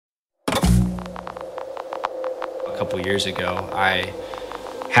couple years ago. I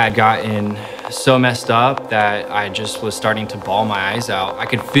had gotten so messed up that I just was starting to bawl my eyes out. I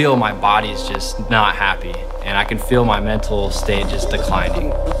could feel my body's just not happy, and I could feel my mental state just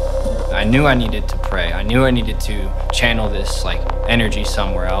declining. I knew I needed to pray. I knew I needed to channel this energy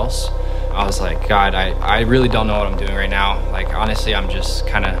somewhere else. I was like, God, I really don't know what I'm doing right now. Honestly, I'm just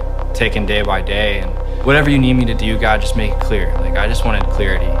kind of taking day by day, and whatever you need me to do, God, just make it clear. I just wanted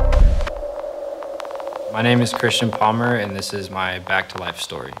clarity. My name is Christian Palmer, and this is my back to life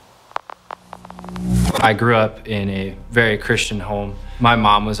story. I grew up in a very Christian home. My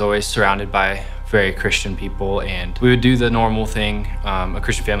mom was always surrounded by very Christian people, and we would do the normal thing a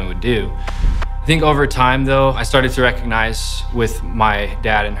Christian family would do. I think over time, though, I started to recognize with my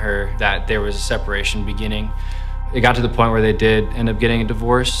dad and her that there was a separation beginning. It got to the point where they did end up getting a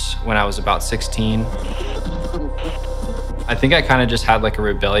divorce when I was about 16. I think I kind of just had a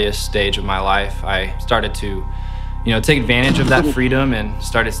rebellious stage of my life. I started to, take advantage of that freedom and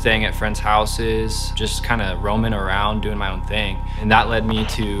started staying at friends' houses, just kind of roaming around, doing my own thing. And that led me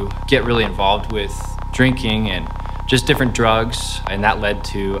to get really involved with drinking and just different drugs. And that led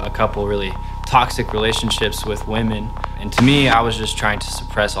to a couple really toxic relationships with women. And to me, I was just trying to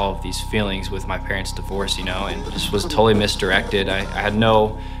suppress all of these feelings with my parents' divorce, and just was totally misdirected. I had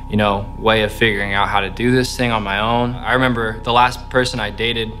no, way of figuring out how to do this thing on my own. I remember the last person I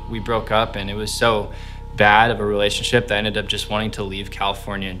dated, we broke up, and it was so bad of a relationship that I ended up just wanting to leave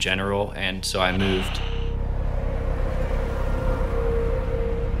California in general, and so I moved.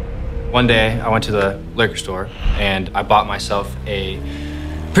 One day, I went to the liquor store, and I bought myself a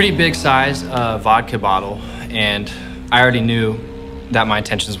pretty big size vodka bottle, and I already knew that my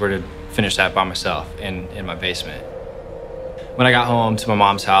intentions were to finish that by myself in my basement. When I got home to my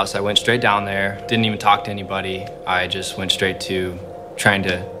mom's house, I went straight down there, didn't even talk to anybody. I just went straight to trying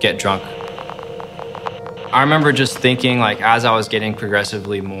to get drunk. I remember just thinking, as I was getting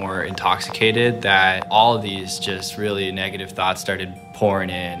progressively more intoxicated, that all of these just really negative thoughts started pouring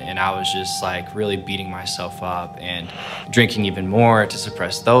in, and I was just really beating myself up and drinking even more to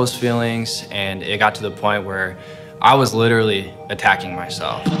suppress those feelings. And it got to the point where I was literally attacking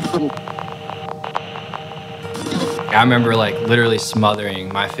myself. I remember literally smothering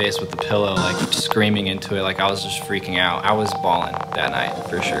my face with the pillow, screaming into it, I was just freaking out. I was bawling that night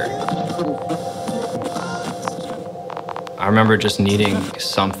for sure. I remember just needing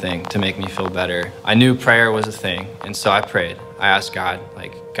something to make me feel better. I knew prayer was a thing, and so I prayed. I asked God,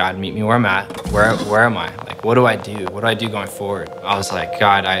 God, meet me where I'm at. Where am I? What do I do? What do I do going forward? I was like,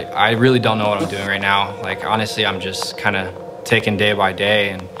 God, I really don't know what I'm doing right now. Honestly, I'm just kind of taking day by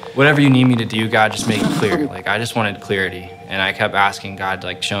day, and whatever you need me to do, God, just make it clear. I just wanted clarity, and I kept asking God,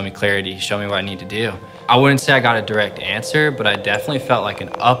 show me clarity, show me what I need to do. I wouldn't say I got a direct answer, but I definitely felt an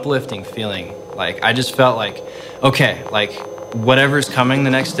uplifting feeling. I just felt okay, whatever's coming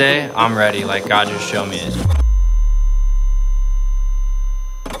the next day, I'm ready. God, just show me it.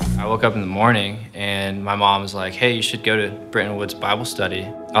 I woke up in the morning and my mom was like, hey, you should go to Britton Wood's Bible study.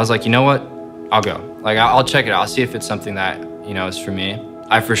 I was like, you know what? I'll go. I'll check it out. I'll see if it's something that, is for me.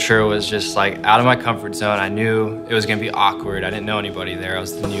 I for sure was just out of my comfort zone. I knew it was gonna be awkward. I didn't know anybody there. I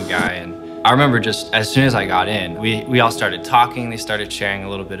was the new guy. And I remember just as soon as I got in, we all started talking. They started sharing a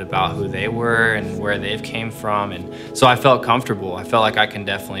little bit about who they were and where they've came from. And so I felt comfortable. I felt like I can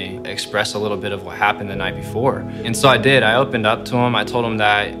definitely express a little bit of what happened the night before. And so I did. I opened up to them. I told them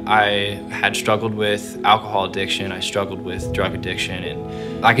that I had struggled with alcohol addiction. I struggled with drug addiction.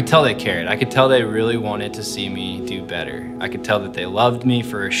 And I could tell they cared. I could tell they really wanted to see me do better. I could tell that they loved me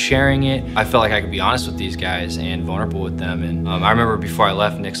for sharing it. I felt like I could be honest with these guys and vulnerable with them. And I remember before I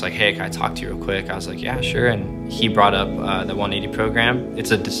left, Nick's like, hey, can I talk to you real quick? I was like, yeah, sure. And he brought up the 180 program. It's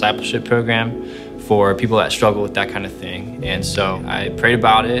a discipleship program for people that struggle with that kind of thing. And so I prayed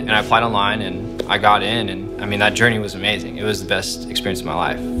about it and I applied online and I got in. And I mean, that journey was amazing. It was the best experience of my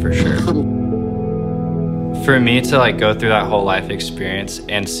life, for sure. For me to go through that whole life experience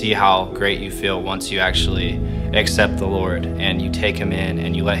and see how great you feel once you actually accept the Lord and you take him in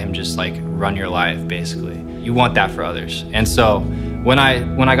and you let him just run your life, basically. You want that for others. And so when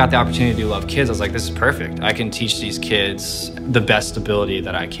I got the opportunity to love kids, I was like, this is perfect. I can teach these kids the best ability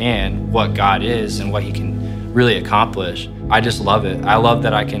that I can, what God is and what he can really accomplish. I just love it. I love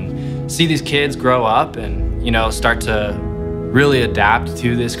that I can see these kids grow up and, start to really adapt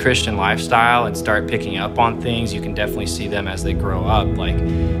to this Christian lifestyle and start picking up on things. You can definitely see them as they grow up,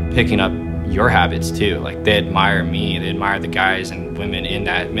 picking up your habits too. They admire me, they admire the guys and women in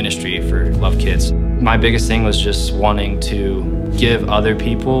that ministry for Love Kids. My biggest thing was just wanting to give other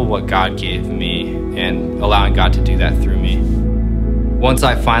people what God gave me and allowing God to do that through me. Once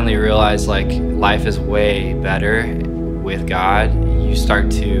I finally realized like life is way better with God, you start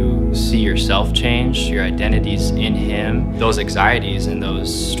to see yourself change, your identity's in Him. Those anxieties and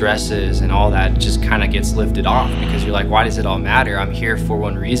those stresses and all that just kind of gets lifted off, because you're like, why does it all matter? I'm here for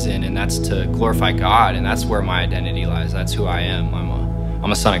one reason, and that's to glorify God, and that's where my identity lies. That's who I am.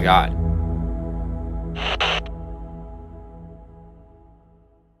 I'm a son of God.